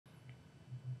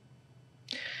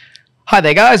Hi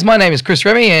there, guys. My name is Chris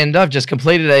Remy, and I've just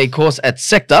completed a course at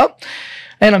Sector.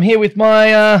 And I'm here with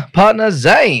my partner,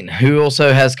 Zane, who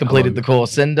also has completed the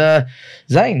course. And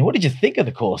Zane, what did you think of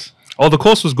the course? Oh, the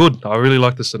course was good. I really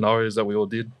liked the scenarios that we all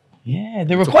did. Yeah,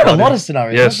 there were quite a lot of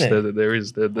scenarios, yes, weren't there? there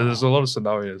is. There's a lot of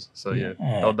scenarios. So, yeah,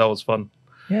 that was fun.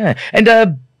 Yeah. And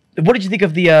what did you think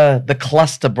of the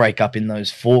cluster breakup in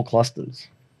those 4 clusters?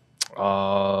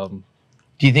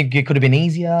 Do you think it could have been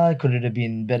easier? Could it have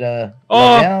been better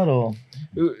laid out? Or?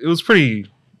 It was pretty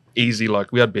easy.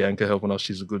 Like, we had Bianca helping us.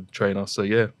 She's a good trainer. So,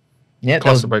 yeah. Yeah,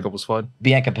 cluster breakup was fine.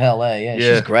 Bianca Pell, yeah,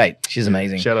 she's great. She's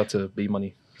amazing. Shout out to B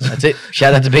Money. That's it.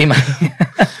 Shout out to B Money.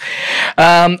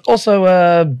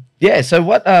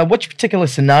 So which particular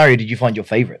scenario did you find your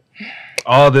favorite?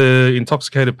 Oh, the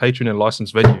intoxicated patron and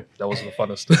licensed venue. That was the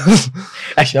funnest.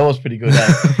 Actually, that was pretty good.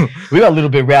 We got a little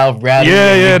bit rowdy.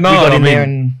 Yeah, we got in there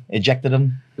and ejected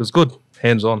them. It was good.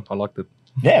 Hands on. I liked it.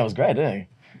 Yeah, it was great.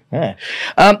 Yeah.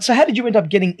 So how did you end up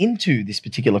getting into this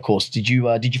particular course? Did you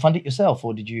fund it yourself,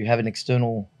 or did you have an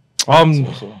external?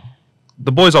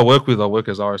 The boys I work with, I work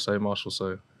as RSA marshal,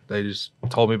 so they just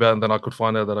told me about it, and then I could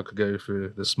find out that I could go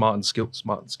through the smart and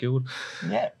skilled.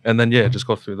 Yeah. And then just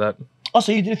got through that. Oh,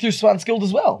 so you did it through Smart and Skilled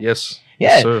as well? Yes.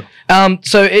 Yeah. Yes, sir.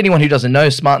 So anyone who doesn't know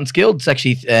Smart and Skilled, it's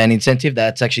actually an incentive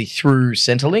that's actually through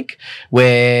Centrelink,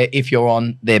 where if you're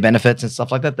on their benefits and stuff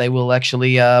like that, they will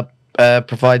actually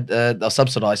provide or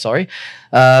subsidize,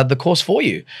 the course for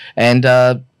you. And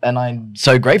I'm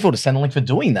so grateful to Centrelink for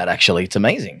doing that. Actually, it's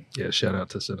amazing. Yeah, shout out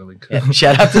to Centrelink. Yeah,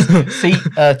 shout out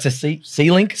to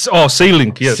C-Link. Oh,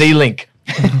 C-Link, yes. C-Link.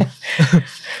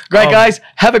 Great, guys.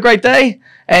 Have a great day.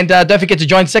 And don't forget to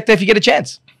join Sector if you get a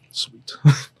chance. Sweet.